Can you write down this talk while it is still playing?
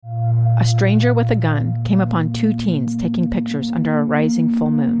a stranger with a gun came upon two teens taking pictures under a rising full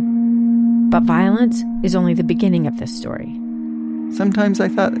moon. But violence is only the beginning of this story. Sometimes I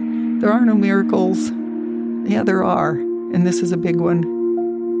thought, there are no miracles. Yeah, there are, and this is a big one.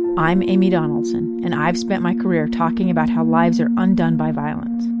 I'm Amy Donaldson, and I've spent my career talking about how lives are undone by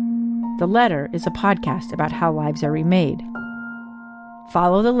violence. The Letter is a podcast about how lives are remade.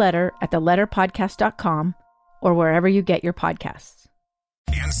 Follow The Letter at theletterpodcast.com or wherever you get your podcasts.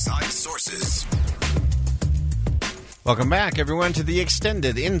 Inside Sources. Welcome back, everyone, to the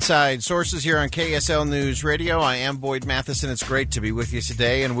extended Inside Sources here on KSL News Radio. I am Boyd Matheson. It's great to be with you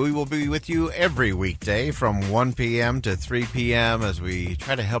today, and we will be with you every weekday from 1 p.m. to 3 p.m. as we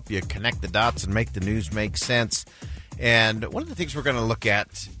try to help you connect the dots and make the news make sense. And one of the things we're going to look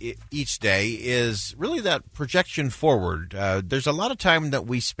at each day is really that projection forward. There's a lot of time that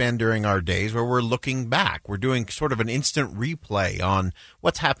we spend during our days where we're looking back. We're doing sort of an instant replay on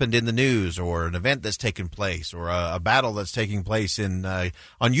what's happened in the news or an event that's taken place or a battle that's taking place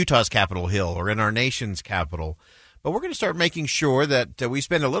on Utah's Capitol Hill or in our nation's capital. But we're going to start making sure that we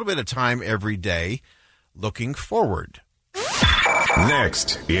spend a little bit of time every day looking forward.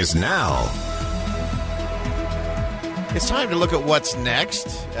 Next is Now. It's time to look at what's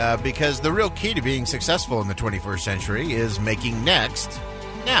next, because the real key to being successful in the 21st century is making next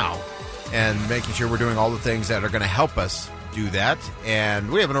now and making sure we're doing all the things that are going to help us do that.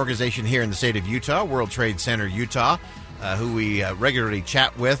 And we have an organization here in the state of Utah, World Trade Center Utah, who we regularly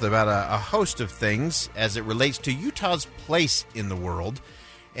chat with about a host of things as it relates to Utah's place in the world.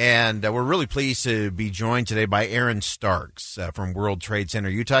 And we're really pleased to be joined today by Aaron Starks from World Trade Center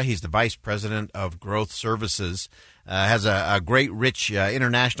Utah. He's the Vice President of Growth Services. Has a great, rich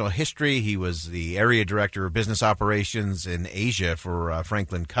international history. He was the Area Director of Business Operations in Asia for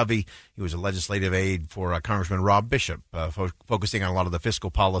Franklin Covey. He was a legislative aide for Congressman Rob Bishop, focusing on a lot of the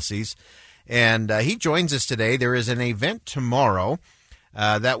fiscal policies. And he joins us today. There is an event tomorrow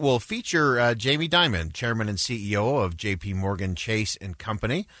that will feature Jamie Dimon, Chairman and CEO of J.P. Morgan Chase &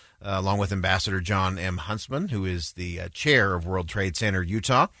 Company, along with Ambassador John M. Huntsman, who is the chair of World Trade Center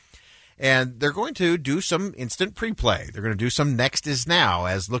Utah. And they're going to do some instant pre-play. They're going to do some Next is Now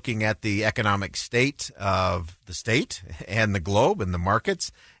as looking at the economic state of the state and the globe and the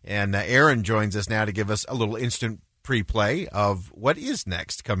markets. And Aaron joins us now to give us a little instant pre-play of what is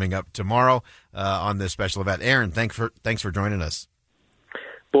next coming up tomorrow on this special event. Aaron, thanks for joining us.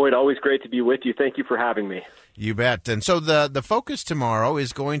 Boyd, always great to be with you. Thank you for having me. You bet. And so the focus tomorrow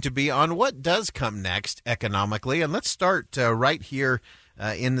is going to be on what does come next economically. And let's start right here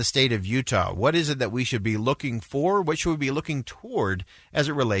in the state of Utah. What is it that we should be looking for? What should we be looking toward as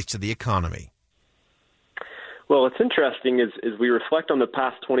it relates to the economy? Well, what's interesting is we reflect on the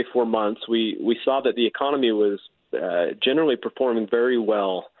past 24 months, we saw that the economy was generally performing very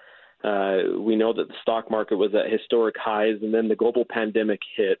well. We know that the stock market was at historic highs, and then the global pandemic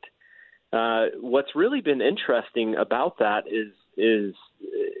hit. What's really been interesting about that is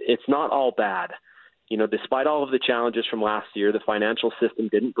it's not all bad. You know, despite all of the challenges from last year, the financial system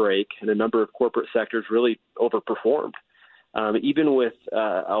didn't break, and a number of corporate sectors really overperformed, even with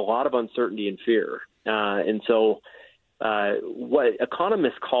a lot of uncertainty and fear. And so what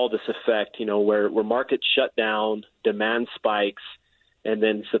economists call this effect, you know, where markets shut down, demand spikes, and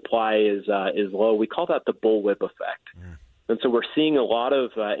then supply is low, we call that the bullwhip effect. Mm. And so we're seeing a lot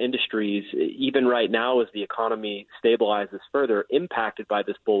of industries, even right now as the economy stabilizes further, impacted by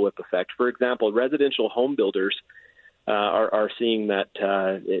this bullwhip effect. For example, residential home builders are seeing that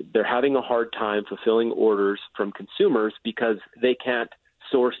they're having a hard time fulfilling orders from consumers because they can't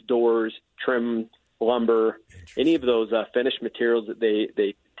source doors, trim, lumber, any of those finished materials that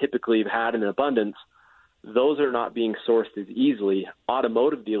they typically have had in abundance. Those are not being sourced as easily.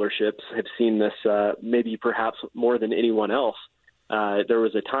 Automotive dealerships have seen this maybe perhaps more than anyone else. There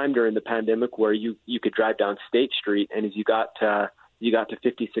was a time during the pandemic where you could drive down State Street, and as you got to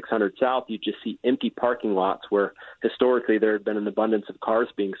 5600 South, you just see empty parking lots where historically there had been an abundance of cars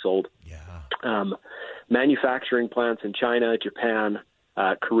being sold. Yeah. Manufacturing plants in China, Japan,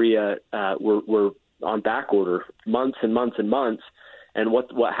 Korea were on back order months and months and months. And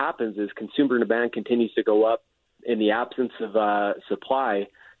what happens is consumer demand continues to go up. In the absence of supply,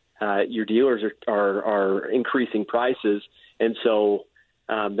 your dealers are increasing prices, and so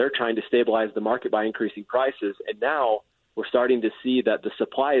they're trying to stabilize the market by increasing prices. And now we're starting to see that the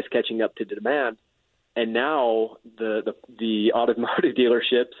supply is catching up to the demand, and now the automotive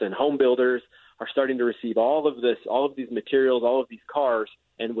dealerships and home builders are starting to receive all of these materials, all of these cars,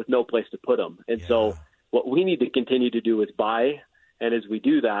 and with no place to put them. And so what we need to continue to do is buy. And as we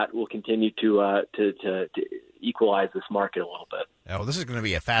do that, we'll continue to equalize this market a little bit. Oh, this is going to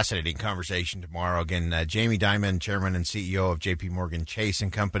be a fascinating conversation tomorrow. Again, Jamie Dimon, Chairman and CEO of J.P. Morgan Chase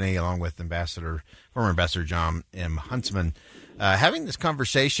and Company, along with former Ambassador John M. Huntsman, having this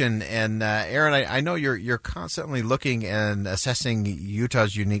conversation. And Aaron, I know you're constantly looking and assessing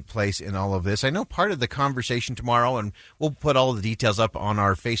Utah's unique place in all of this. I know part of the conversation tomorrow, and we'll put all the details up on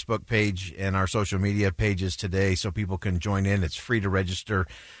our Facebook page and our social media pages today so people can join in. It's free to register.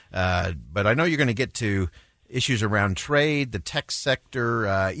 But I know you're going to get to issues around trade, the tech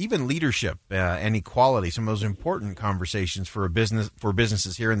sector, even leadership and equality, some of those important conversations for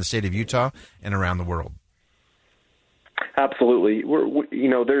businesses here in the state of Utah and around the world. Absolutely.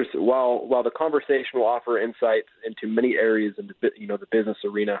 There's while the conversation will offer insights into many areas in the business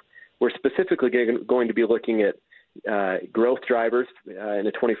arena, we're specifically going to be looking at growth drivers in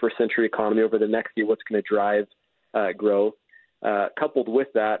the 21st century economy over the next year. What's going to drive growth? Coupled with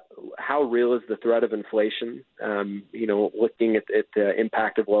that, how real is the threat of inflation? Looking at the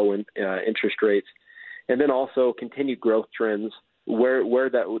impact of low interest rates, and then also continued growth trends, where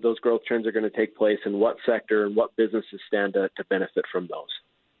those growth trends are going to take place, and what sector and what businesses stand to benefit from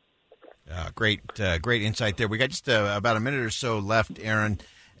those. Great insight there. We got just about a minute or so left, Aaron.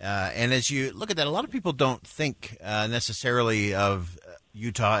 And as you look at that, a lot of people don't think necessarily of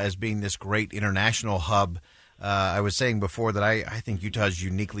Utah as being this great international hub. I was saying before that I think Utah is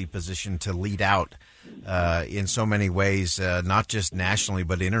uniquely positioned to lead out in so many ways, not just nationally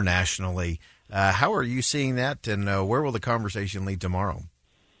but internationally. How are you seeing that, and where will the conversation lead tomorrow?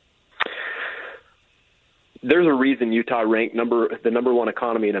 There's a reason Utah ranked the number one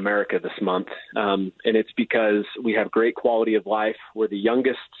economy in America this month, and it's because we have great quality of life. We're the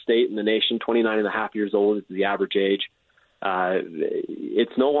youngest state in the nation, 29 and a half years old is the average age.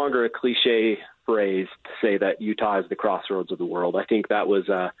 It's no longer a cliche phrase to say that Utah is the crossroads of the world. I think that was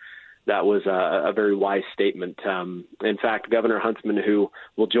a very wise statement. In fact, Governor Huntsman, who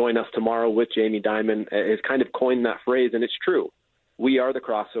will join us tomorrow with Jamie Dimon, has kind of coined that phrase, and it's true. We are the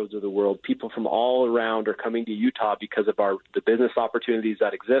crossroads of the world. People from all around are coming to Utah because of the business opportunities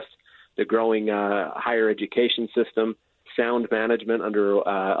that exist, the growing higher education system, sound management under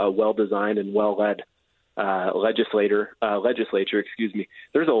a well-designed and well-led legislature.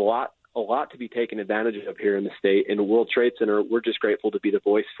 There's a lot to be taken advantage of here in the state. In the World Trade Center, we're just grateful to be the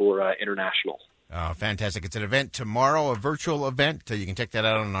voice for internationals. Fantastic. It's an event tomorrow, a virtual event. You can check that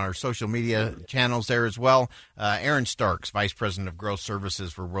out on our social media channels there as well. Aaron Starks, Vice President of Growth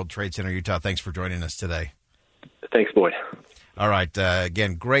Services for World Trade Center Utah. Thanks for joining us today. Thanks, Boyd. All right.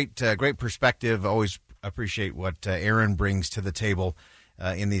 Again, great perspective. Always appreciate what Aaron brings to the table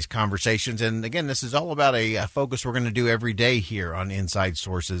in these conversations. And again, this is all about a focus we're going to do every day here on Inside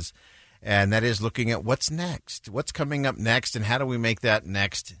Sources. And that is looking at what's next, what's coming up next, and how do we make that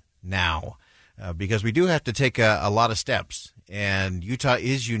next now? Because we do have to take a lot of steps, and Utah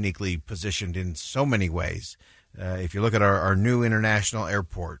is uniquely positioned in so many ways. If you look at our new international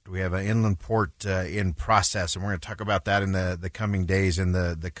airport, we have an inland port in process, and we're going to talk about that in the coming days and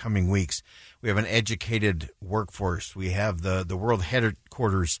the coming weeks. We have an educated workforce. We have the world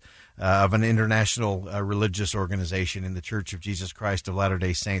headquarters of an international religious organization in the Church of Jesus Christ of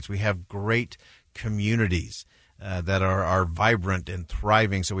Latter-day Saints. We have great communities that are vibrant and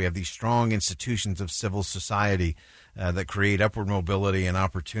thriving. So we have these strong institutions of civil society that create upward mobility and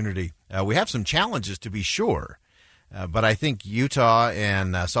opportunity. We have some challenges, to be sure, but I think Utah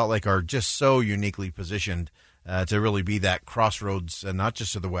and Salt Lake are just so uniquely positioned to really be that crossroads, not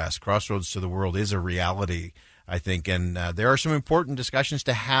just to the West. Crossroads to the world is a reality, I think, and there are some important discussions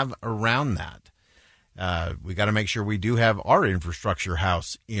to have around that. We got to make sure we do have our infrastructure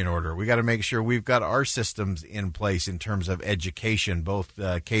house in order. We got to make sure we've got our systems in place in terms of education, both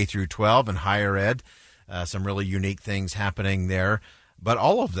K through 12 and higher ed. Some really unique things happening there. But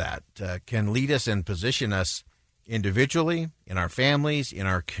all of that can lead us and position us individually, in our families, in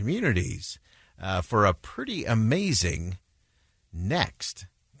our communities, for a pretty amazing next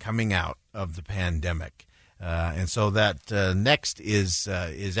coming out of the pandemic. And so that next is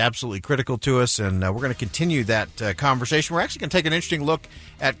absolutely critical to us, and we're going to continue that conversation. We're actually going to take an interesting look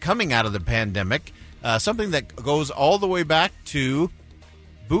at coming out of the pandemic, something that goes all the way back to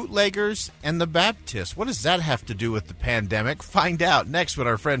bootleggers and the Baptists. What does that have to do with the pandemic? Find out next when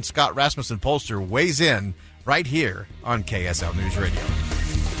our friend Scott Rasmussen-Polster weighs in right here on KSL News Radio.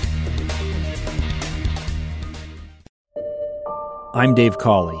 I'm Dave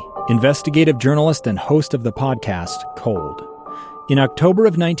Cawley, investigative journalist and host of the podcast Cold. In October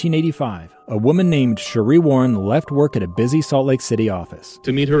of 1985, a woman named Cherie Warren left work at a busy Salt Lake City office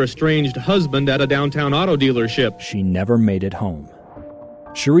to meet her estranged husband at a downtown auto dealership. She never made it home.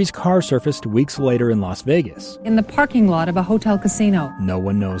 Cherie's car surfaced weeks later in Las Vegas. In the parking lot of a hotel casino. No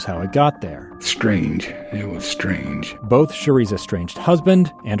one knows how it got there. Strange. It was strange. Both Cherie's estranged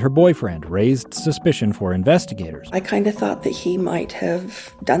husband and her boyfriend raised suspicion for investigators. I kind of thought that he might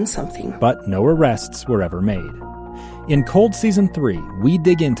have done something. But no arrests were ever made. In Cold Season 3, we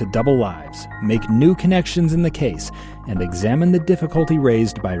dig into double lives, make new connections in the case, and examine the difficulty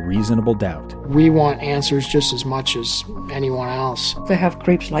raised by reasonable doubt. We want answers just as much as anyone else. They have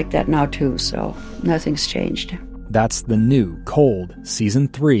creeps like that now too, so nothing's changed. That's the new Cold Season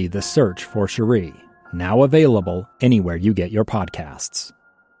 3, The Search for Cherie, now available anywhere you get your podcasts.